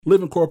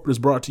Living Corporate is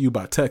brought to you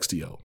by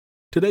Textio.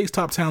 Today's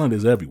top talent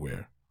is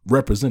everywhere,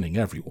 representing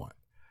everyone,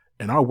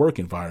 and our work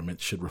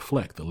environment should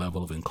reflect the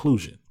level of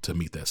inclusion to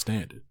meet that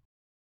standard.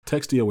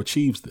 Textio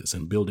achieves this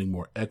in building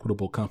more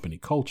equitable company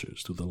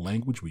cultures through the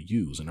language we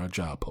use in our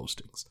job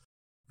postings.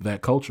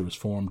 That culture is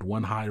formed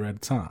one hire at a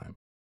time,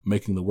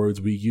 making the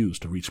words we use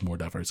to reach more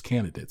diverse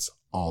candidates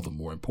all the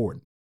more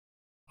important.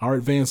 Our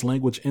advanced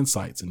language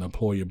insights and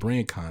employer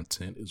brand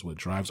content is what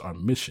drives our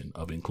mission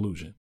of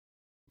inclusion.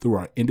 Through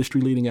our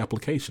industry-leading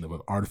application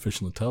of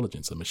artificial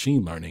intelligence and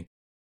machine learning,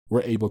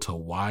 we're able to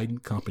widen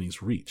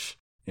companies' reach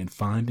in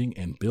finding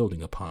and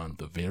building upon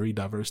the very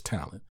diverse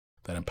talent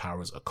that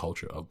empowers a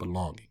culture of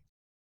belonging.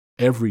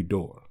 Every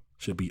door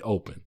should be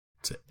open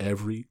to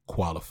every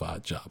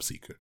qualified job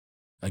seeker.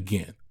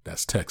 Again,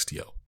 that's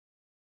Textio.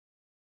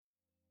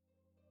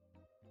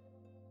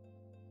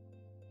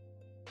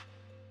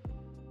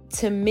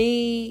 To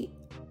me,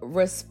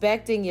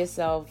 respecting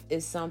yourself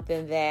is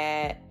something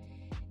that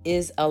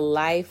is a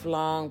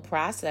lifelong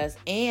process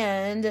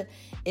and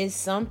is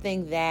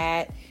something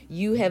that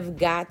you have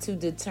got to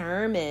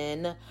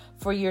determine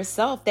for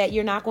yourself that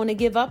you're not going to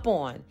give up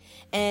on.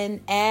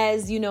 And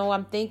as you know,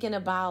 I'm thinking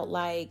about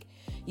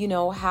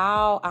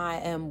how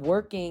I am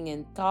working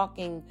and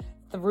talking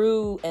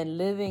through and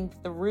living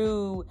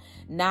through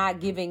not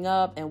giving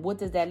up, and what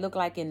does that look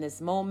like in this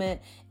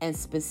moment, and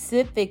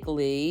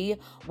specifically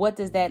what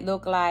does that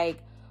look like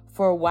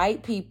for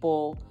white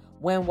people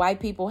when white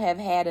people have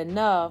had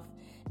enough.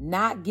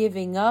 Not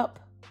giving up,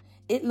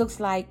 it looks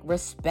like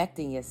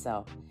respecting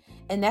yourself,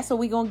 and that's what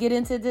we're gonna get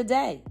into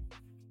today.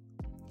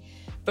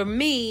 For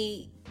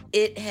me,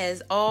 it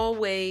has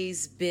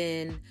always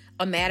been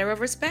a matter of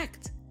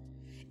respect.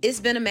 It's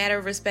been a matter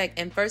of respect.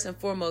 And first and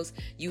foremost,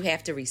 you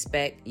have to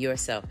respect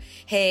yourself.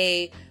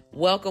 Hey,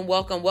 welcome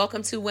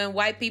to When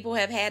White People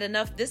Have Had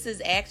Enough. This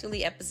is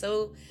actually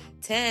episode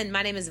 10.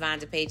 My name is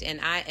Vonda Page and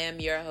I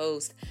am your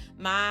host.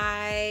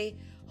 My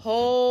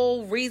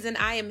whole reason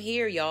I am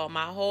here, y'all,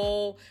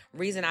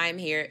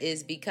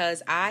 is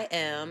because I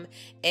am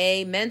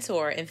a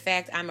mentor. In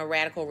fact, I'm a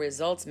radical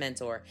results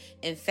mentor.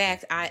 In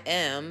fact, I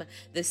am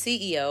the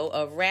CEO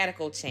of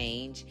Radical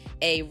Change,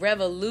 a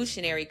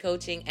revolutionary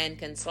coaching and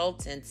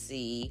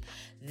consultancy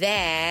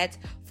that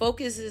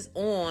focuses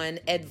on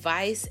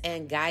advice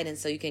and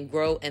guidance so you can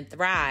grow and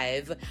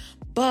thrive.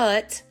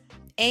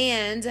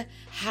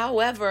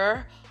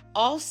 However,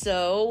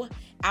 also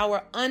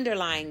our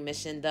underlying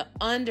mission, the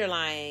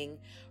underlying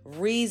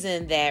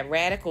reason that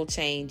radical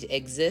change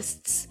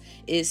exists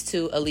is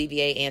to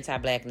alleviate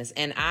anti-Blackness.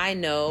 And I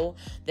know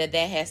that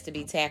has to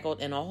be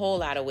tackled in a whole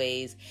lot of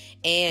ways.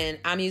 And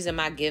I'm using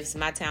my gifts,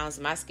 my talents,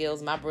 my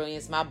skills, my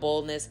brilliance, my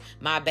boldness,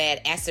 my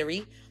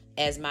badassery,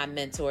 as my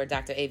mentor,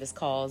 Dr. Avis,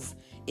 calls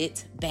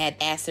it,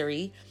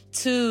 badassery,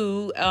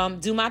 to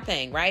do my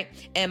thing, right?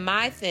 And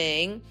my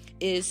thing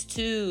is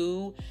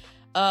to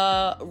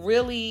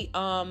really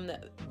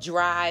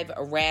drive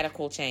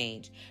radical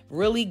change,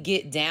 really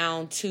get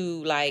down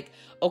to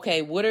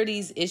okay, what are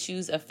these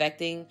issues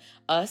affecting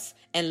us?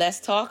 And let's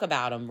talk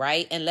about them,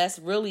 right? And let's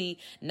really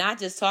not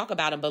just talk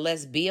about them, but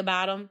let's be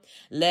about them.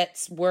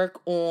 Let's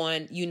work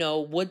on,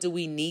 what do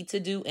we need to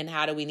do and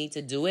how do we need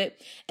to do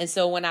it? And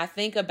so when I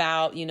think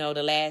about,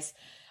 the last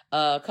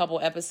couple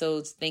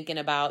episodes thinking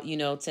about,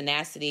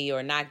 tenacity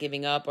or not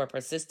giving up or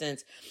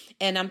persistence.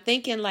 And I'm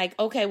thinking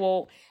okay,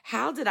 well,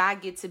 how did I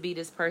get to be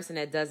this person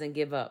that doesn't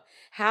give up?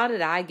 How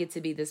did I get to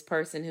be this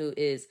person who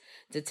is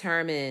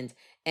determined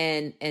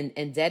and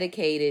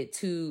dedicated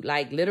to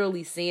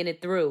literally seeing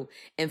it through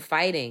and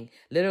fighting,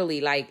 literally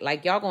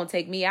like y'all gonna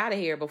take me out of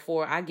here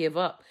before I give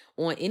up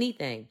on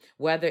anything,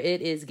 whether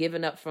it is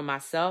giving up for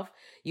myself,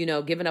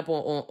 giving up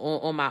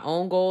on my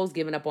own goals,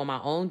 giving up on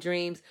my own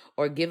dreams,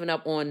 or giving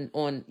up on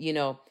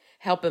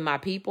helping my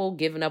people,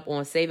 giving up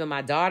on saving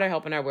my daughter,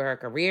 helping her with her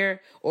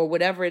career, or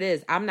whatever it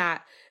is. I'm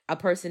not a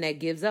person that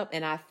gives up.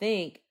 And I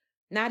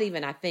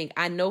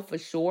know for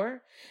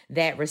sure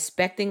that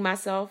respecting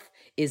myself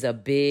is a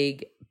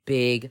big,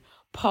 big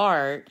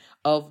part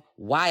of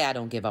why I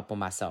don't give up on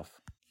myself.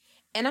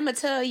 And I'm going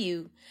to tell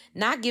you,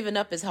 not giving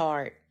up is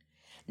hard.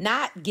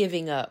 Not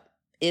giving up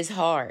is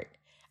hard.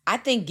 I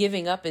think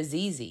giving up is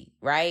easy,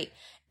 right?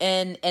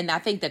 And I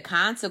think the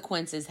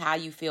consequences, how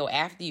you feel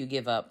after you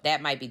give up,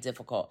 that might be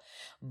difficult.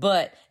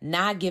 But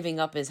not giving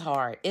up is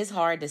hard. It's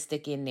hard to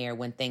stick in there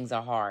when things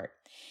are hard.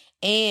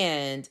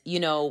 And,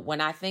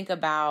 when I think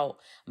about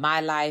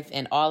my life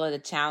and all of the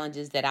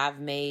challenges that I've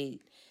made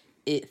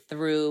it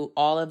through,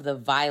 all of the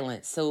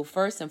violence. So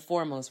first and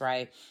foremost,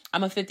 right,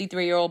 I'm a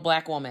 53-year-old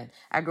Black woman.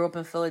 I grew up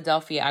in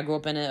Philadelphia. I grew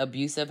up in an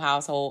abusive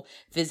household,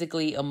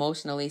 physically,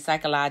 emotionally,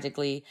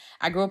 psychologically.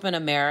 I grew up in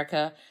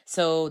America.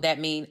 So that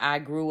means I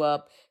grew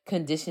up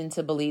conditioned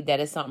to believe that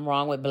there's something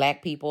wrong with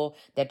Black people,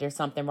 that there's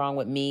something wrong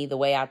with me, the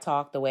way I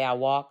talk, the way I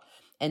walk.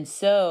 And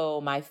so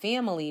my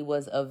family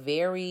was a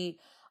very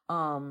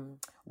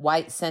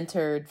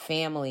white-centered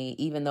family.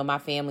 Even though my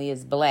family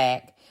is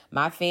Black,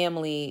 my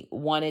family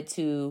wanted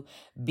to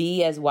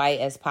be as white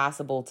as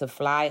possible, to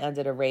fly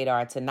under the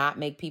radar, to not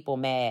make people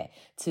mad,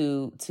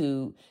 to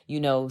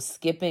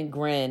skip and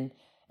grin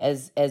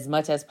as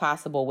much as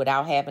possible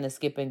without having to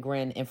skip and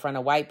grin in front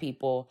of white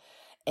people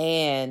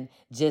and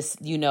just,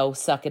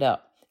 suck it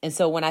up. And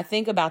so when I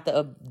think about the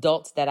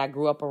adults that I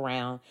grew up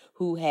around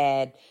who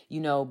had,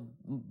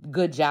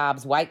 good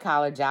jobs, white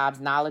collar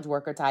jobs, knowledge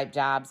worker type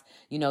jobs,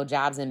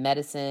 jobs in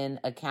medicine,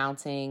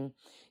 accounting,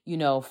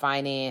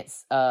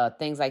 finance,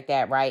 things like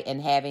that, right?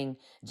 And having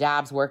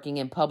jobs working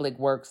in public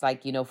works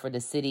like, for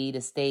the city,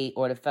 the state,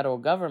 or the federal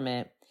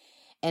government,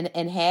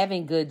 and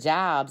having good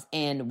jobs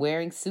and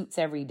wearing suits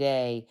every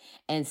day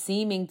and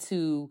seeming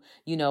to,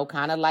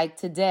 kind of like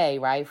today,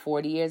 right?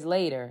 40 years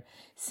later,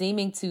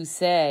 seeming to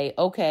say,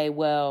 okay,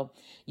 well,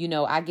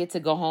 I get to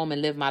go home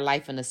and live my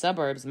life in the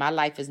suburbs. My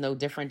life is no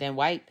different than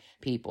white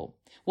people.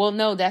 Well,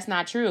 no, that's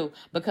not true,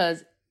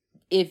 because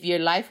if your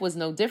life was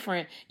no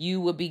different,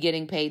 you would be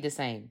getting paid the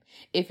same.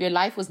 If your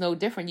life was no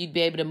different, you'd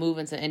be able to move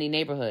into any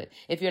neighborhood.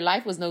 If your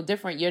life was no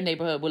different, your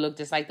neighborhood would look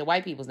just like the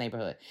white people's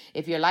neighborhood.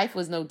 If your life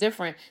was no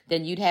different,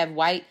 then you'd have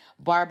black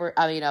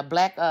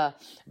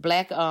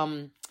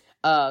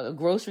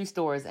grocery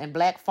stores and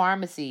black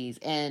pharmacies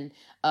and,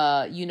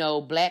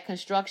 black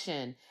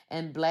construction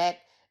and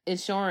black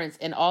insurance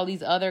and all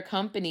these other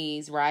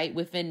companies, right,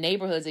 within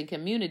neighborhoods and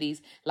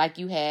communities like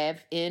you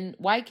have in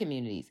white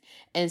communities.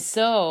 And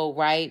so,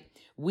 right,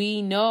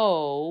 we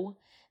know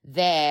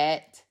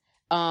that,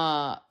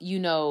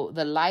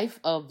 the life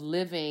of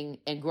living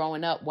and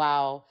growing up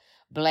while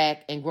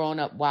black and growing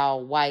up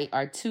while white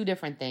are two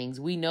different things.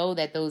 We know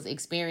that those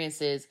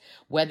experiences,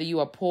 whether you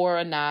are poor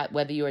or not,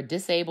 whether you are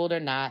disabled or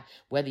not,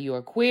 whether you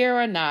are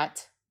queer or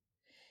not,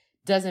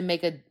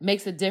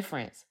 makes a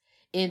difference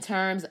in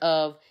terms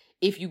of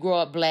if you grow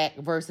up black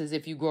versus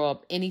if you grow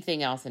up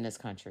anything else in this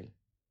country.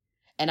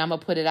 And I'm going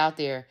to put it out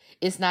there.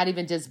 It's not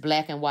even just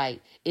black and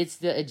white. It's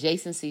the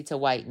adjacency to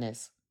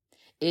whiteness.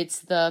 It's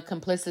the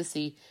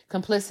complicity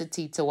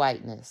to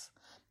whiteness.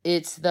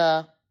 It's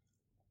the,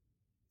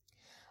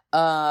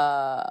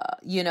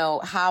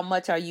 how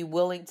much are you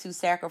willing to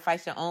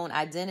sacrifice your own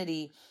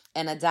identity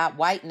and adopt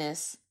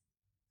whiteness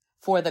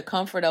for the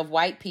comfort of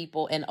white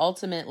people and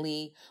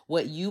ultimately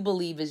what you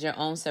believe is your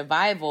own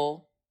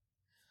survival,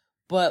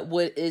 but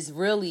what is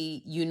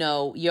really,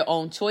 your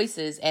own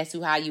choices as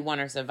to how you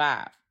want to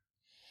survive.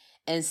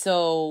 And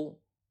so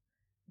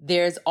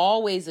there's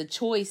always a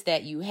choice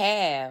that you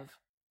have.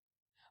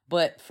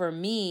 But for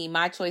me,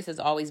 my choice has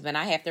always been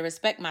I have to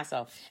respect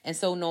myself. And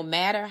so no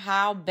matter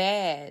how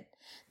bad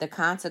the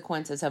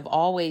consequences have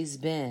always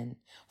been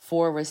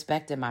for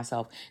respecting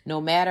myself,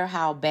 no matter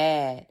how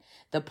bad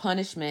the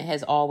punishment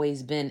has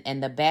always been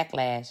and the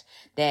backlash,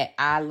 that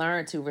I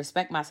learned to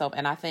respect myself.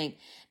 And I think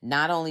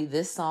not only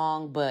this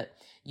song, but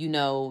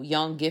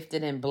Young,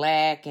 Gifted, and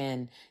Black.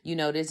 And,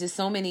 there's just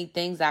so many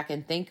things I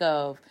can think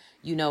of,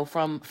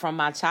 from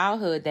my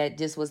childhood that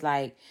just was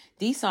like,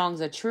 these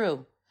songs are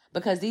true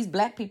because these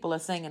black people are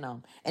singing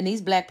them and these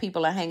black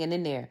people are hanging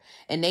in there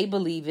and they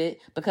believe it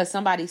because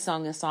somebody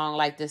sung a song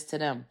like this to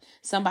them.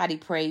 Somebody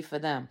prayed for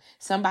them.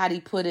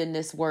 Somebody put in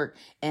this work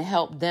and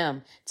helped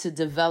them to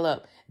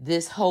develop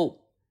this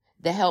hope,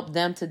 that helped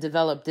them to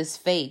develop this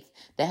faith,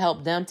 that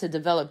helped them to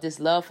develop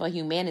this love for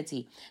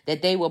humanity,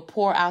 that they will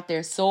pour out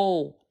their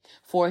soul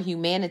for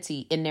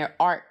humanity in their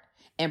art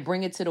and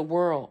bring it to the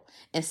world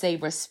and say,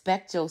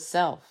 respect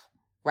yourself,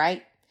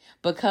 right?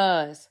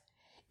 Because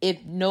if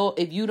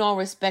you don't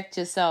respect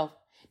yourself,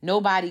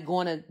 nobody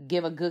going to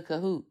give a good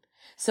cahoot.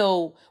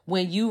 So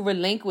when you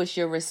relinquish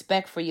your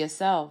respect for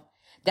yourself,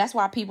 that's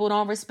why people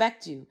don't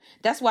respect you.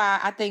 That's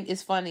why I think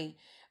it's funny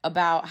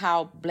about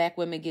how black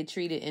women get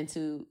treated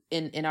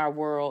in our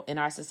world, in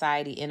our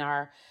society, in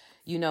our,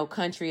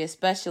 country,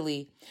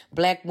 especially.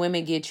 Black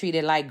women get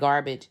treated like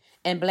garbage.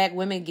 And black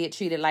women get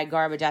treated like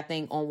garbage, I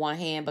think, on one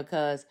hand,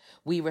 because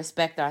we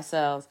respect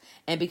ourselves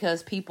and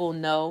because people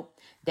know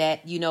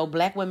that,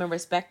 black women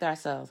respect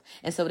ourselves.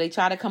 And so they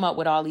try to come up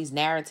with all these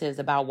narratives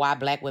about why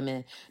black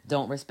women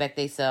don't respect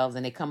themselves.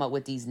 And they come up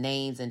with these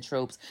names and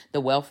tropes,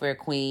 the welfare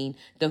queen,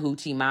 the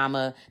hoochie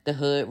mama, the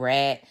hood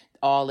rat,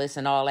 all this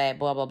and all that,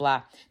 blah, blah,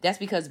 blah. That's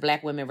because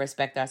black women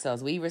respect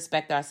ourselves. We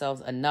respect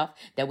ourselves enough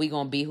that we're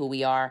going to be who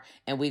we are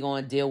and we're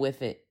going to deal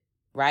with it.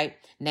 Right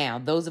now,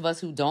 those of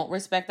us who don't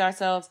respect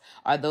ourselves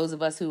are those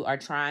of us who are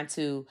trying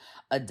to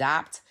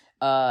adopt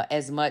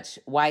as much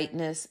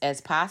whiteness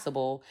as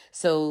possible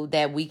so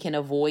that we can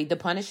avoid the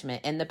punishment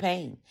and the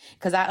pain.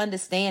 Because I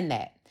understand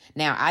that.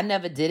 Now, I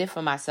never did it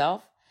for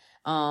myself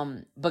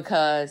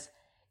because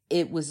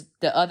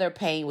the other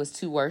pain was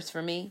too worse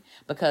for me,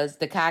 because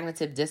the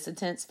cognitive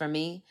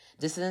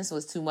dissonance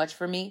was too much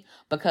for me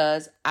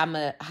because I'm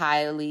a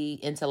highly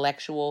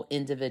intellectual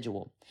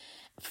individual.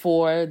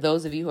 For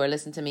those of you who are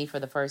listening to me for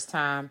the first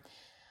time,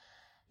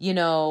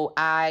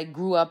 I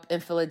grew up in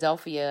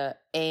Philadelphia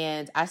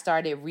and I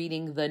started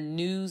reading the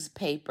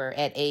newspaper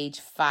at age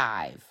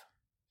 5.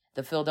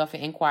 The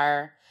Philadelphia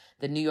Inquirer,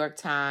 the New York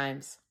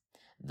Times,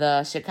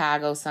 the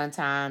Chicago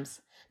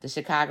Sun-Times, the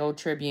Chicago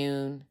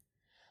Tribune,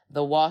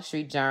 the Wall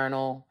Street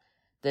Journal,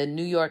 the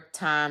New York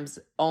Times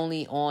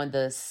only on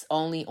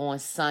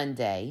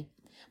Sunday,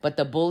 but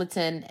the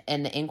Bulletin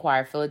and the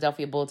Inquirer,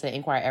 Philadelphia Bulletin,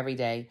 Inquirer every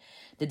day.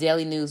 The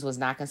Daily News was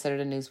not considered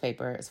a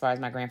newspaper as far as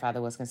my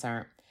grandfather was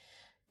concerned.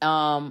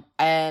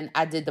 And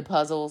I did the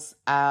puzzles,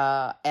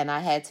 and I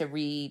had to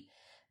read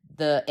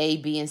the A,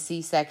 B, and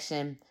C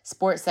section.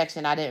 Sports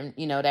section, I didn't,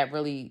 that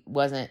really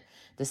wasn't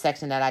the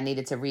section that I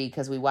needed to read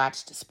because we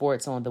watched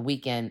sports on the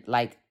weekend,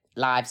 like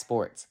live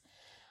sports.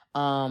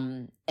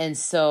 And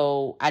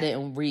so I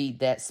didn't read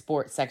that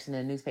sports section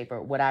in the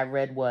newspaper. What I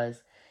read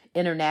was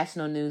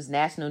international news,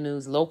 national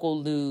news,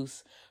 local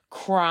news,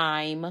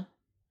 crime,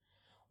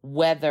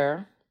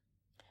 weather,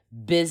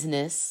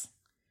 business,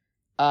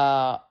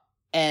 and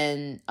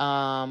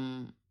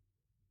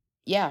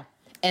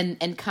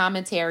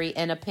commentary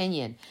and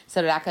opinion,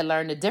 so that I could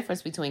learn the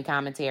difference between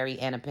commentary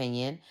and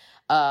opinion,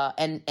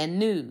 and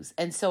news.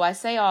 And so I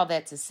say all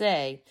that to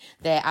say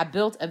that I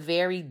built a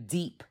very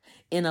deep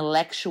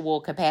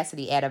intellectual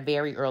capacity at a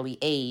very early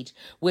age,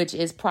 which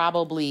is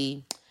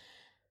probably,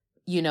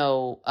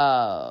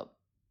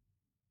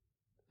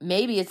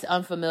 maybe it's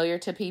unfamiliar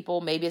to people.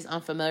 Maybe it's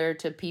unfamiliar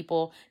to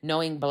people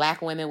knowing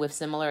Black women with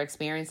similar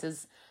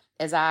experiences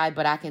as I,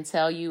 but I can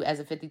tell you as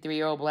a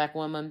 53-year-old Black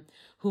woman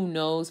who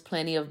knows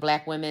plenty of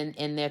Black women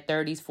in their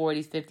 30s,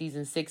 40s, 50s,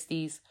 and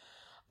 60s,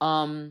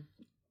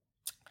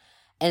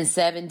 and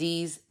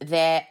 70s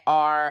that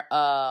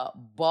are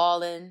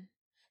balling,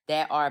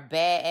 that are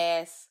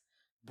badass,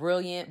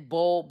 brilliant,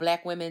 bold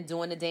Black women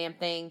doing the damn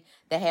thing,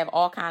 that have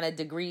all kind of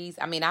degrees.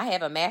 I mean, I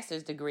have a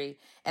master's degree,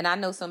 and I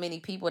know so many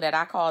people that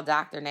I call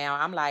doctor now.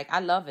 I'm like, I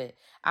love it.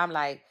 I'm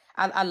like,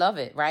 I love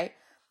it, right?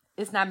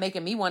 It's not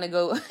making me want to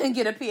go and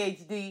get a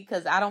PhD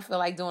because I don't feel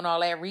like doing all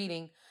that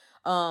reading.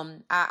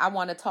 I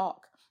want to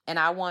talk, and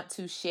I want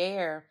to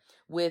share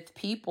with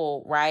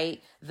people,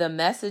 right, the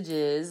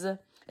messages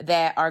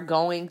that are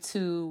going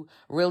to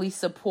really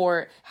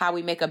support how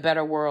we make a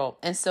better world.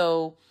 And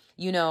so,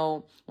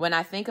 when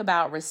I think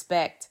about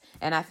respect,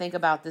 and I think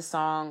about this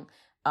song,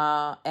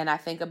 and I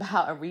think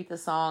about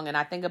Aretha's song, and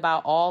I think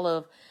about all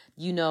of,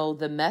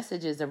 the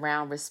messages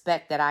around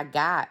respect that I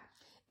got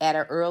at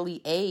an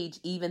early age,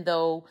 even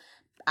though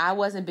I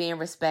wasn't being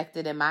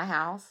respected in my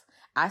house.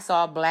 I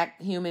saw Black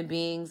human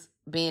beings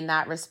being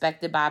not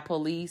respected by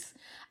police.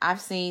 I've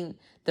seen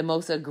the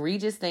most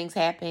egregious things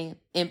happen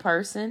in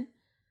person.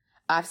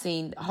 I've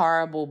seen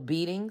horrible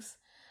beatings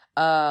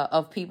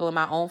of people in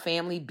my own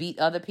family beat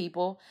other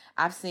people.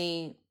 I've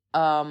seen,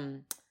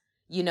 weapons.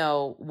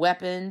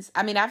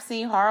 I mean, I've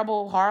seen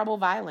horrible, horrible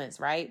violence,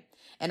 right?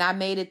 And I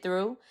made it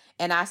through,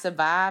 and I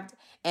survived,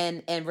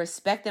 and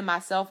respected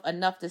myself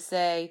enough to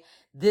say,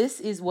 this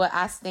is what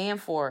I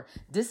stand for.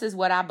 This is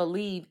what I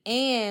believe.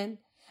 And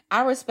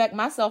I respect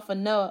myself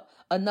enough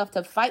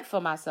to fight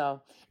for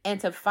myself, and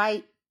to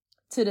fight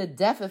to the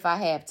death if I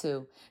have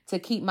to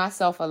keep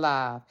myself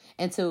alive,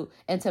 and to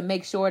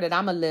make sure that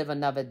I'm going to live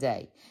another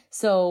day.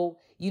 So,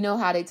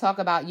 how they talk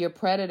about your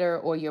predator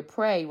or your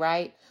prey,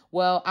 right?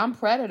 Well, I'm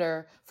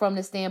predator from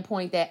the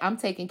standpoint that I'm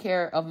taking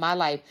care of my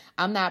life.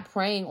 I'm not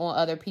preying on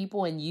other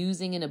people and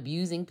using and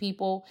abusing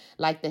people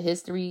like the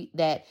history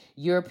that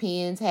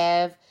Europeans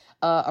have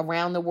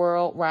around the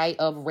world, right?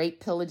 Of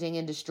rape, pillaging,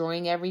 and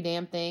destroying every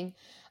damn thing.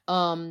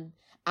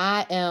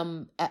 I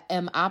am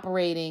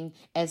operating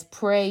as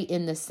prey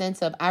in the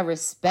sense of I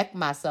respect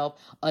myself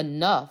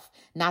enough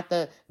not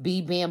to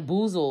be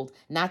bamboozled,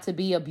 not to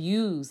be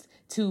abused,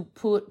 to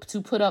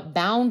put up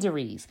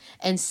boundaries.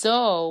 And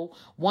so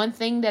one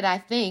thing that I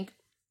think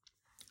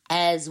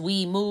as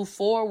we move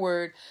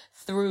forward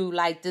through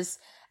like this,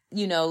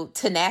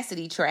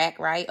 tenacity track,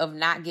 right, of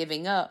not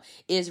giving up,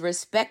 is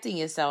respecting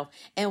yourself.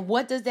 And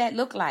what does that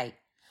look like?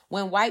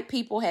 When white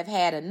people have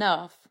had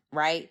enough,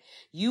 right,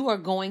 you are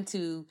going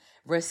to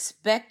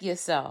respect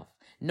yourself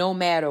no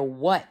matter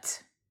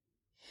what.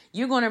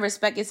 You're going to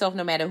respect yourself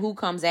no matter who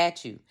comes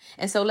at you.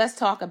 And so let's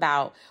talk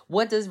about,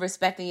 what does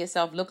respecting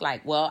yourself look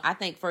like? Well, I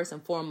think first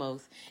and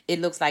foremost,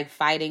 it looks like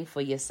fighting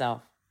for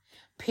yourself,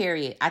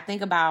 period. I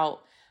think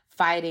about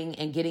fighting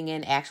and getting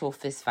in actual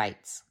fist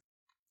fights.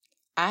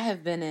 I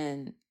have been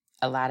in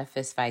a lot of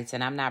fist fights,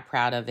 and I'm not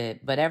proud of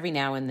it. But every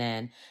now and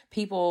then,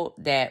 people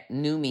that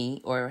knew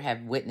me or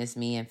have witnessed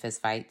me in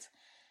fist fights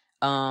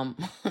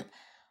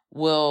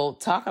will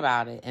talk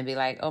about it and be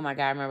like, oh my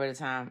God, I remember the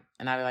time.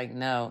 And I'll be like,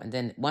 no. And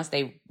then once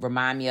they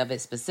remind me of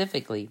it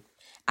specifically,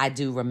 I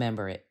do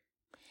remember it.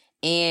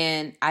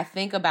 And I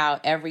think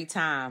about every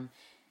time,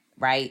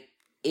 right?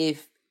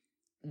 If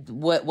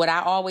what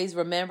I always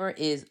remember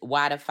is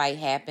why the fight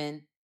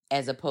happened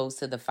as opposed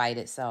to the fight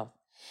itself.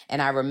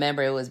 And I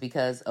remember it was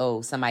because,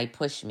 somebody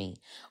pushed me,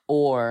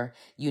 or,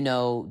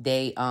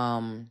 they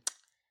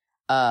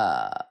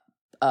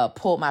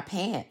pulled my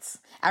pants.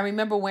 I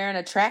remember wearing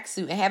a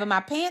tracksuit and having my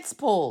pants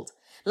pulled,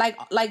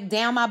 like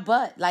down my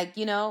butt,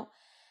 and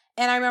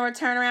I remember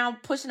turning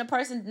around, pushing a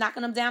person,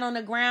 knocking them down on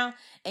the ground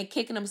and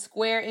kicking them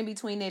square in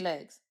between their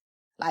legs.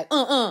 Like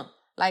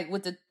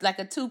with a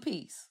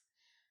 2-piece.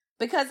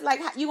 Because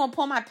you gonna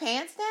pull my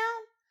pants down?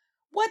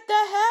 What the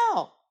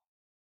hell?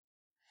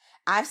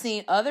 I've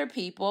seen other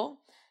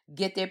people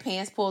get their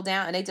pants pulled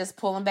down and they just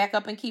pull them back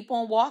up and keep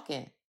on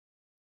walking.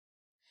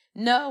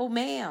 No,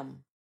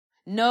 ma'am.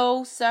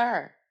 No,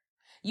 sir.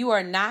 You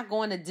are not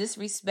going to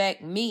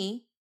disrespect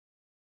me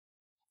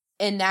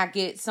and not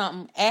get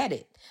something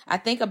added. I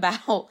think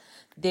about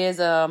there's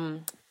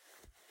Delroy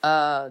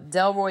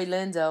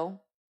Lindo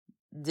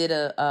did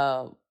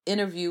a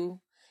interview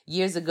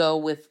years ago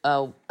with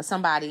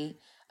somebody,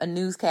 a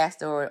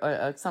newscaster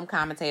or some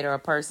commentator or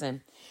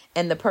person,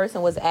 and the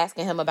person was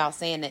asking him about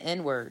saying the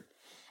N-word.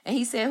 And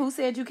he said, who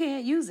said you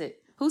can't use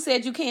it? Who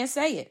said you can't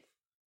say it?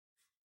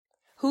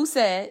 Who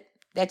said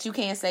that you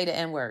can't say the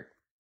N-word?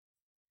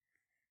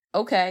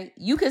 Okay,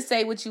 you can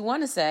say what you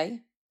want to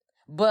say,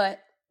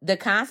 but the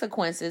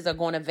consequences are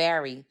going to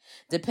vary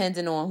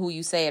depending on who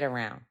you say it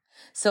around.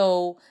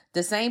 So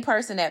the same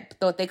person that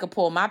thought they could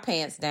pull my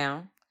pants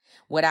down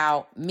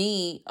without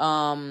me,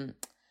 fighting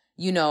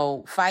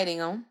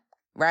them,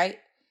 right?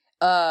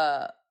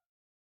 Thought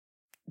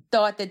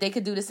that they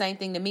could do the same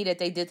thing to me that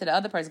they did to the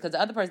other person, because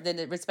the other person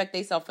didn't respect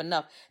themselves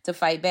enough to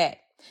fight back.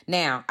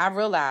 Now, I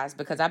realize,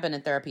 because I've been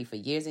in therapy for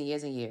years and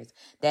years and years,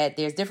 that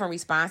there's different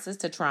responses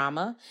to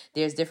trauma.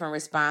 There's different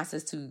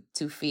responses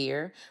to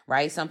fear,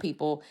 right? Some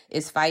people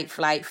is fight,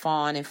 flight,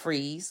 fawn, and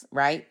freeze,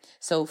 right?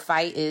 So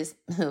fight is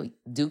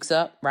dukes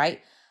up,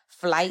 right?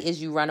 Flight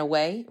is you run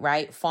away,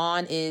 right?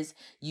 Fawn is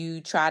you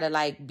try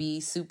to be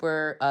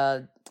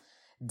super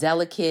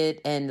delicate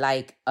and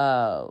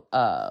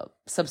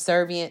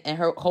subservient and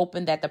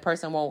hoping that the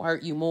person won't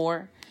hurt you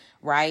more,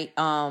 right?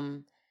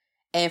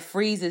 And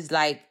freeze is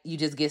you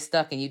just get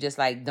stuck and you just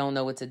don't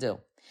know what to do.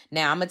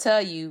 Now, I'm going to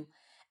tell you,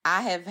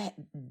 I have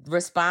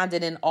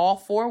responded in all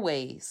 4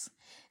 ways,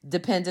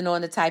 depending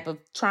on the type of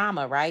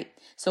trauma, right?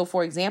 So,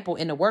 for example,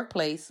 in the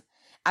workplace,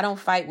 I don't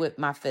fight with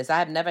my fists. I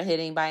have never hit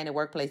anybody in the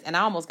workplace. And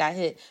I almost got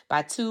hit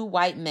by 2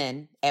 white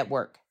men at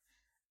work.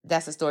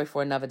 That's a story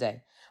for another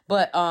day.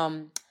 But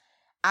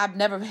I've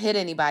never hit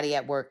anybody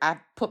at work. I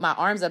put my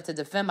arms up to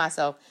defend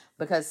myself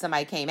because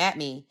somebody came at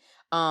me.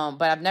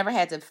 But I've never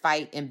had to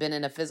fight and been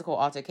in a physical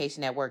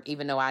altercation at work,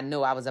 even though I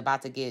knew I was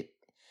about to get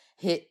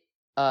hit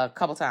a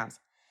couple times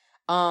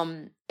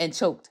and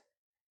choked.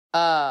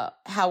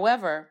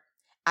 However,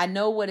 I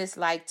know what it's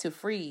like to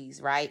freeze,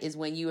 right? Is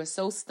when you are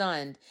so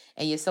stunned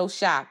and you're so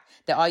shocked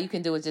that all you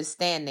can do is just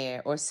stand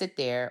there or sit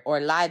there or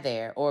lie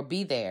there or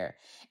be there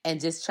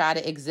and just try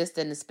to exist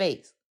in the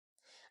space.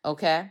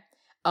 Okay?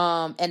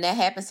 And that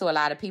happens to a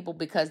lot of people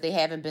because they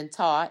haven't been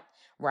taught,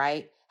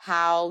 right,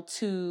 how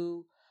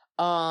to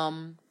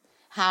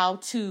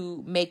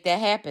make that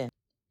happen.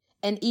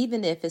 And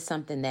even if it's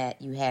something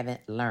that you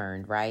haven't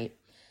learned, right,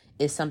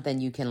 it's something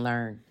you can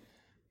learn.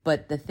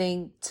 But the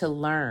thing to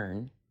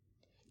learn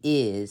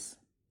is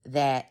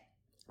that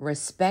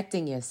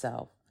respecting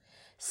yourself,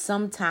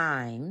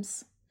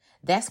 sometimes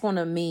that's going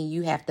to mean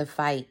you have to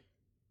fight.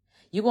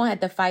 You're going to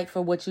have to fight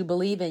for what you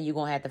believe in. You're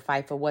going to have to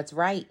fight for what's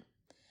right.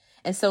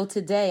 And so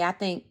today, I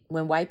think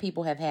when white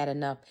people have had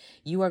enough,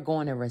 you are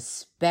going to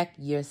respect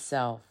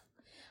yourself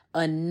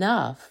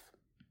enough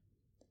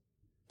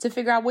to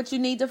figure out what you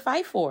need to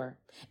fight for.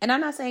 And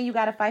I'm not saying you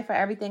got to fight for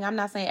everything. I'm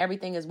not saying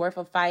everything is worth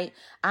a fight.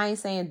 I ain't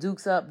saying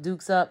dukes up,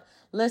 dukes up.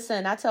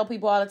 Listen, I tell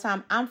people all the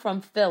time, I'm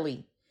from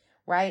Philly,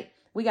 right?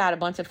 We got a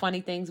bunch of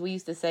funny things we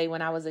used to say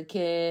when I was a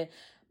kid.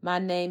 My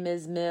name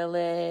is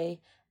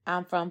Millie.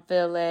 I'm from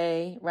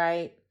Philly,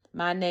 right?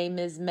 My name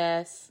is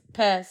Bess,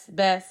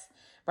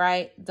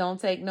 right? Don't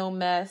take no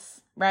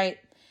mess, right?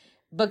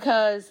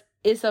 Because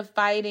it's a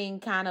fighting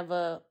kind of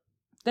a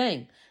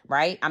thing,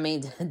 right? I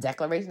mean,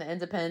 Declaration of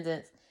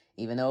Independence,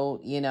 even though,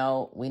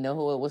 we know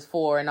who it was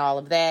for and all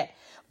of that.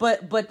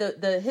 But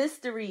the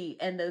history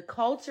and the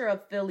culture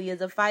of Philly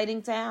is a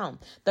fighting town.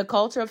 The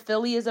culture of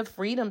Philly is a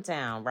freedom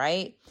town,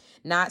 right?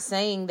 Not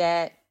saying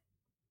that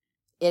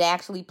it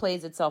actually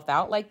plays itself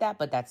out like that,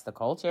 but that's the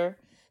culture.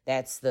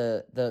 That's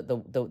the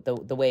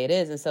way it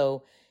is. And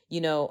so,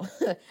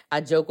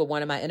 I joke with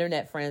one of my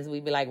internet friends.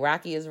 We'd be like,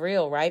 Rocky is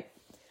real, right?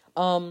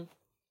 And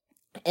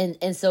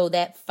so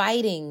that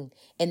fighting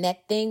and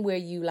that thing where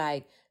you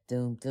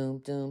doom, doom,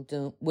 doom,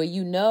 doom, where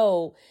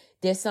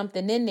there's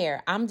something in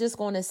there. I'm just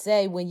going to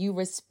say, when you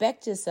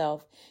respect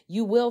yourself,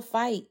 you will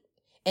fight.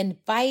 And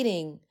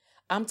fighting,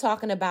 I'm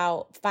talking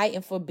about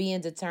fighting for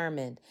being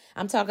determined.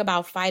 I'm talking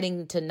about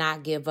fighting to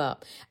not give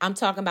up. I'm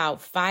talking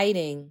about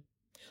fighting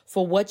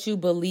for what you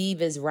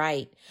believe is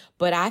right.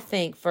 But I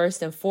think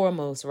first and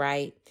foremost,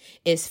 right,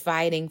 is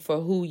fighting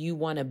for who you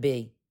want to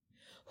be.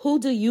 Who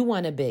do you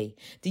want to be?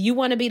 Do you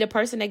want to be the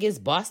person that gets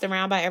bossed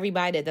around by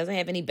everybody, that doesn't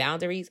have any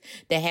boundaries,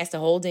 that has to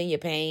hold in your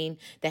pain,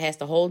 that has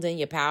to hold in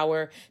your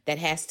power, that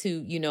has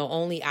to,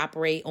 only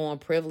operate on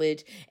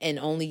privilege and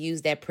only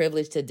use that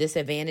privilege to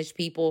disadvantage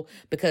people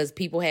because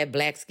people have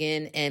black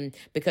skin and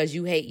because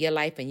you hate your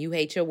life and you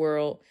hate your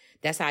world?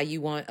 That's how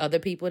you want other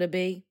people to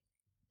be?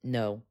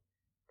 No.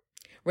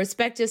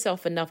 Respect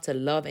yourself enough to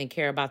love and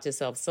care about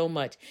yourself so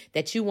much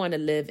that you want to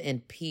live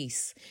in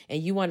peace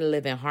and you want to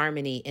live in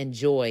harmony and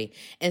joy.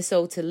 And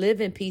so to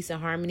live in peace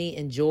and harmony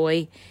and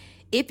joy,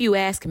 if you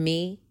ask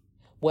me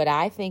what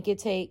I think it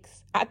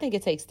takes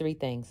 3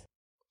 things.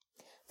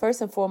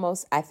 First and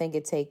foremost, I think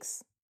it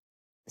takes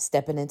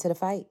stepping into the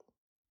fight.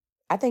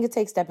 I think it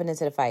takes stepping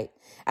into the fight.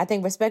 I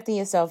think respecting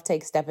yourself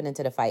takes stepping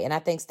into the fight. And I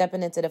think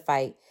stepping into the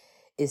fight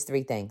is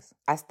three things.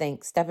 I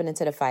think stepping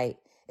into the fight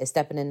is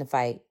stepping in the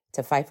fight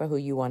to fight for who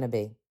you want to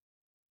be.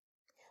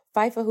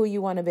 Fight for who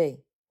you want to be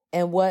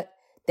and what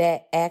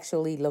that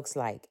actually looks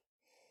like.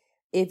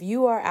 If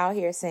you are out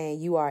here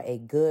saying you are a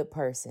good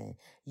person,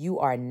 you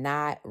are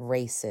not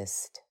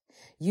racist.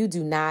 You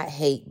do not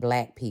hate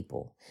black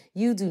people.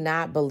 You do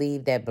not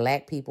believe that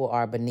black people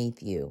are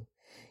beneath you.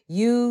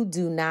 You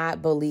do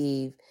not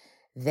believe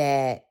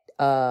that,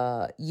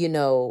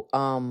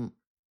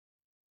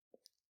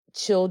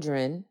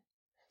 children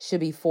should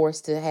be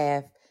forced to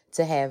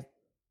have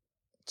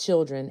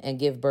children and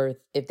give birth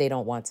if they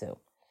don't want to.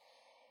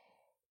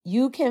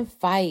 You can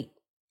fight,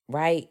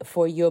 right,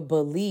 for your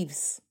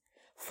beliefs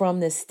from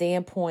the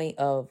standpoint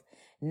of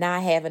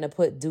not having to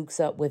put dukes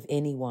up with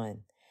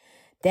anyone.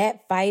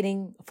 That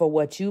fighting for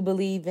what you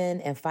believe in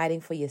and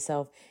fighting for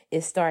yourself,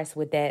 it starts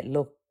with that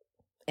look.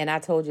 And I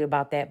told you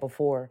about that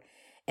before.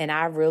 And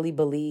I really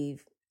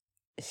believe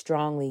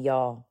strongly,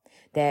 y'all,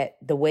 that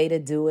the way to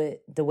do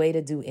it, the way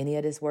to do any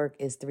of this work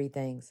is three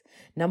things.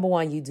 Number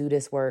one, you do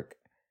this work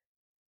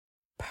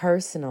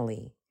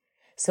personally.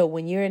 So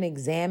when you're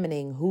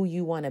examining who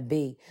you want to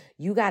be,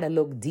 you got to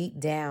look deep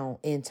down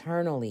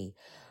internally,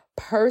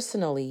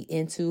 personally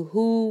into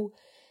who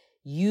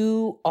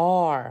you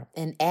are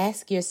and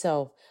ask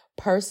yourself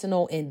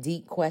personal and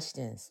deep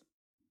questions.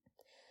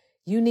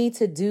 You need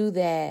to do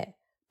that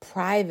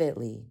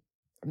privately,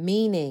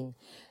 meaning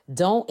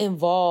don't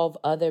involve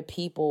other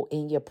people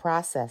in your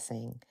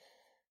processing,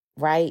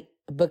 right?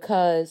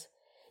 Because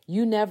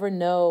you never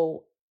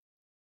know,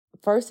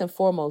 first and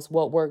foremost,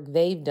 what work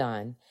they've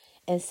done.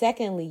 And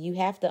secondly, you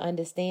have to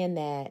understand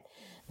that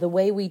the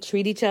way we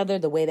treat each other,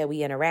 the way that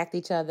we interact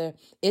with each other,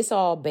 it's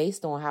all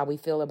based on how we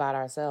feel about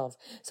ourselves.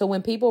 So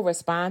when people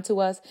respond to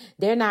us,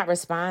 they're not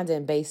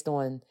responding based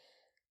on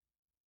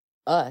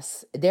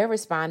us. They're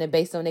responding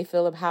based on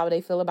how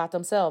they feel about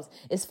themselves.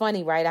 It's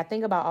funny, right? I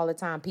think about all the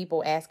time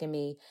people asking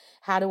me,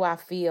 how do I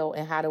feel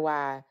and how do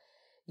I,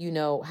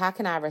 how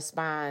can I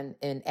respond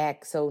and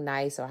act so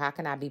nice, or how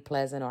can I be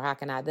pleasant, or how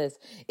can I this?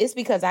 It's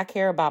because I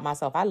care about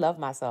myself. I love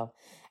myself.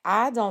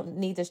 I don't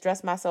need to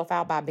stress myself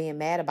out by being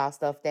mad about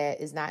stuff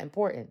that is not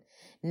important.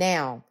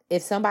 Now,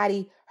 if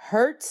somebody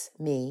hurts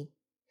me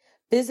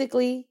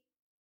physically,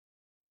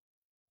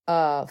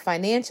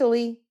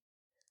 financially,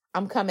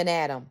 I'm coming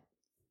at them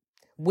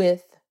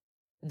with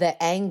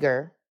the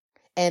anger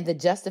and the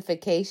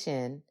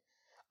justification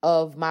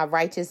of my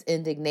righteous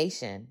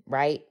indignation,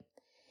 right?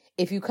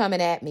 If you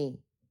coming at me,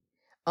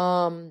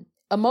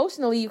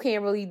 emotionally, you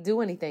can't really do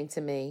anything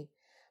to me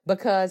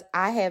because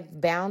I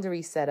have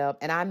boundaries set up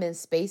and I'm in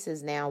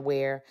spaces now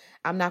where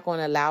I'm not going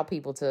to allow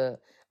people to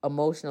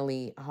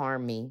emotionally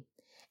harm me.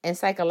 And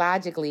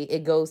psychologically,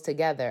 it goes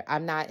together.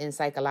 I'm not in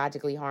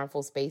psychologically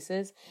harmful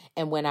spaces.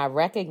 And when I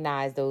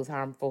recognize those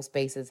harmful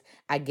spaces,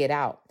 I get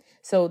out.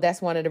 So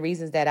that's one of the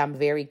reasons that I'm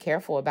very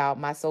careful about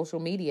my social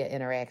media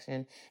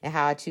interaction and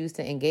how I choose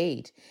to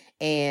engage.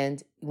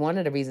 And one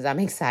of the reasons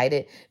I'm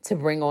excited to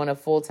bring on a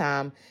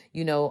full-time,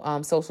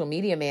 social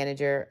media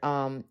manager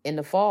in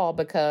the fall,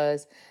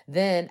 because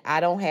then I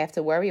don't have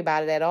to worry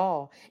about it at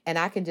all. And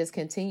I can just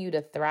continue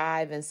to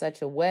thrive in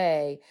such a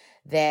way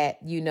that,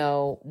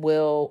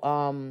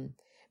 will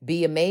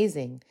be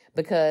amazing,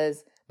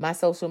 because my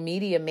social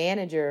media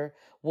manager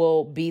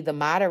will be the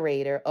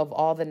moderator of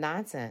all the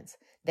nonsense.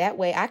 That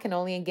way I can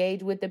only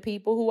engage with the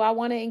people who I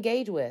want to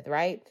engage with,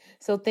 right?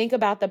 So think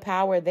about the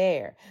power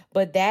there.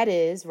 But that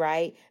is,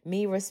 right,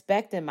 me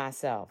respecting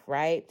myself,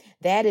 right?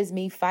 That is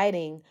me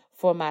fighting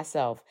for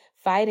myself,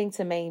 fighting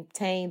to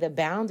maintain the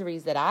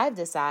boundaries that I've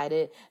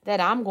decided that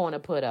I'm going to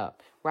put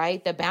up,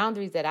 right? The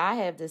boundaries that I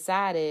have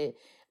decided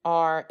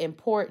are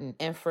important.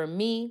 And for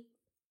me,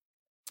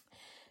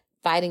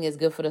 fighting is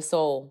good for the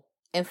soul.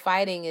 And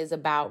fighting is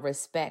about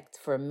respect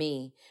for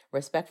me,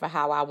 respect for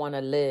how I want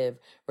to live,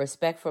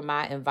 respect for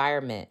my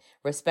environment,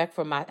 respect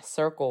for my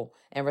circle,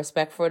 and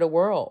respect for the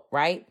world,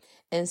 right?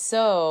 And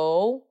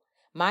so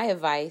my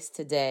advice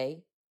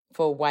today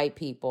for white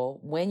people,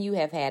 when you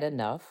have had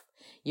enough,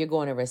 you're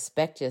going to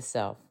respect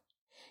yourself.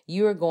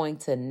 You are going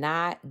to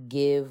not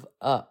give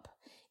up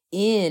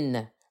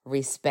in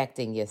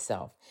respecting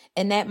yourself.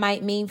 And that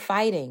might mean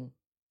fighting.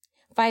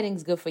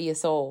 Fighting's good for your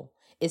soul.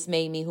 It's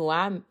made me who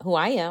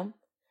I am.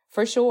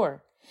 For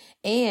sure.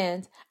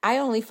 And I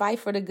only fight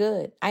for the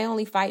good. I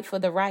only fight for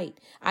the right.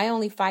 I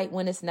only fight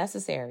when it's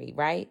necessary,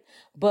 right?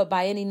 But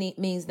by any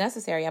means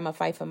necessary, I'm going to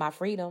fight for my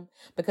freedom.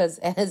 Because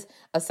as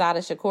Assata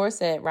Shakur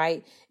said,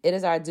 right, it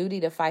is our duty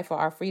to fight for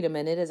our freedom,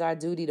 and it is our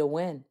duty to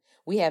win.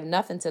 We have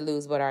nothing to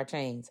lose but our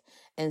chains.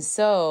 And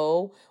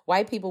so,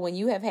 white people, when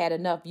you have had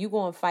enough, you're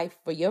going to fight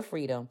for your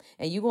freedom,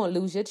 and you're going to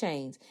lose your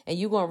chains, and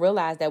you're going to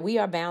realize that we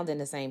are bound in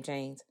the same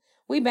chains.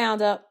 We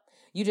bound up.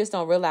 You just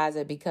don't realize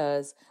it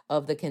because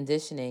of the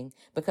conditioning,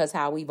 because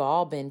how we've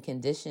all been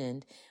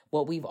conditioned,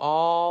 what we've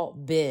all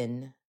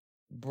been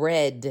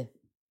bred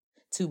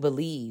to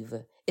believe.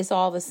 It's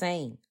all the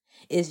same.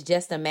 It's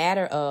just a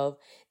matter of,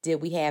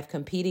 did we have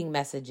competing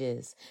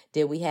messages?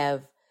 Did we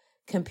have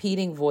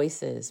competing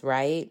voices,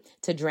 right?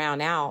 To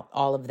drown out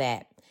all of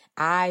that.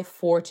 I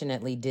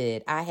fortunately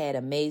did. I had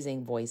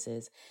amazing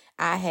voices.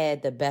 I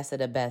had the best of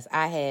the best.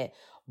 I had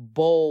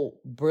bold,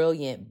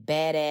 brilliant,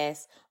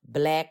 badass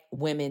Black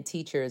women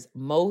teachers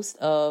most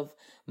of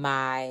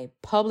my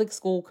public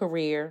school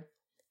career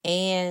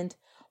and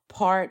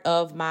part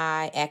of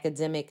my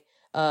academic,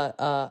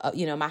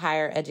 my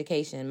higher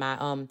education,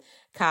 my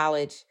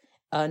college,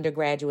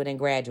 undergraduate, and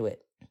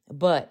graduate.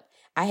 But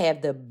I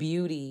have the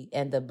beauty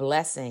and the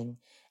blessing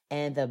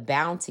and the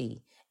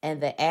bounty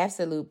and the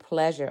absolute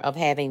pleasure of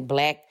having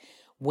Black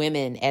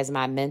women as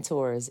my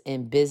mentors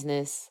in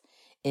business,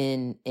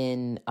 in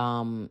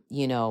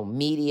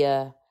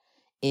media,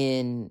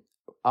 in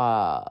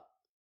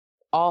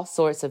all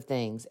sorts of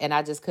things. And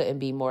I just couldn't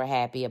be more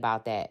happy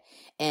about that.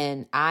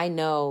 And I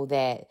know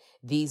that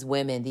these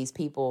women, these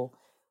people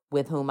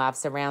with whom I've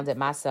surrounded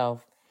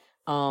myself,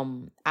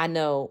 I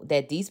know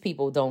that these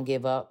people don't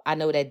give up. I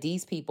know that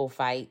these people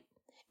fight.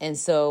 And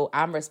so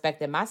I'm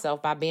respecting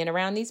myself by being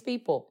around these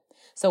people.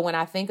 So when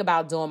I think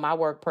about doing my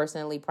work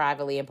personally,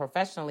 privately, and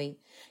professionally,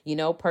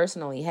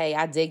 personally, hey,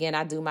 I dig in,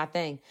 I do my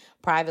thing.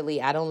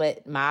 Privately, I don't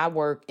let my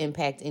work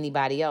impact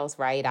anybody else,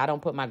 right? I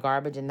don't put my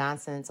garbage and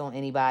nonsense on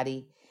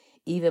anybody,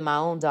 even my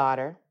own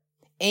daughter.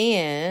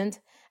 And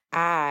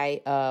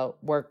I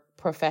work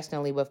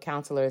professionally with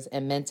counselors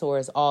and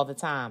mentors all the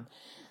time.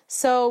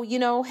 So,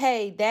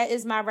 hey, that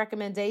is my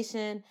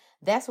recommendation.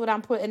 That's what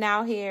I'm putting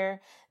out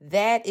here.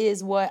 That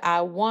is what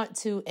I want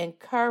to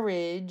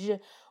encourage.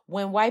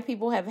 When white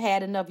people have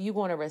had enough, you're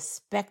going to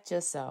respect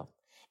yourself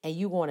and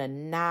you're going to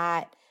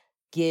not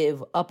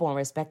give up on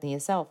respecting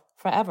yourself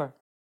forever.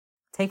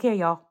 Take care,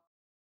 y'all.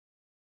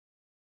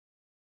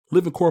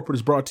 Living Corporate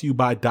is brought to you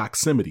by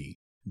Doximity.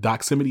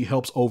 Doximity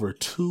helps over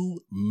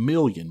 2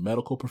 million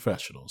medical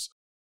professionals.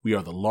 We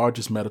are the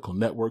largest medical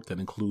network that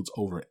includes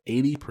over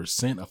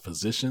 80% of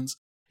physicians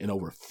and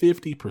over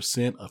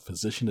 50% of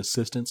physician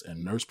assistants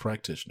and nurse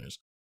practitioners.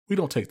 We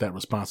don't take that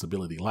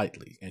responsibility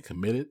lightly and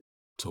committed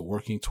to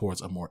working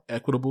towards a more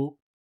equitable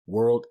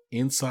world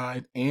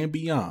inside and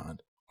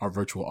beyond our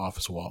virtual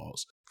office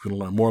walls. If you want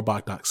to learn more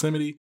about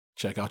Doximity,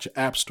 check out your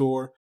app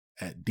store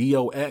at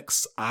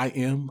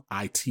DOXIMITY.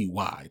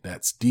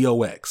 That's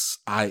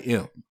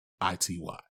DOXIMITY.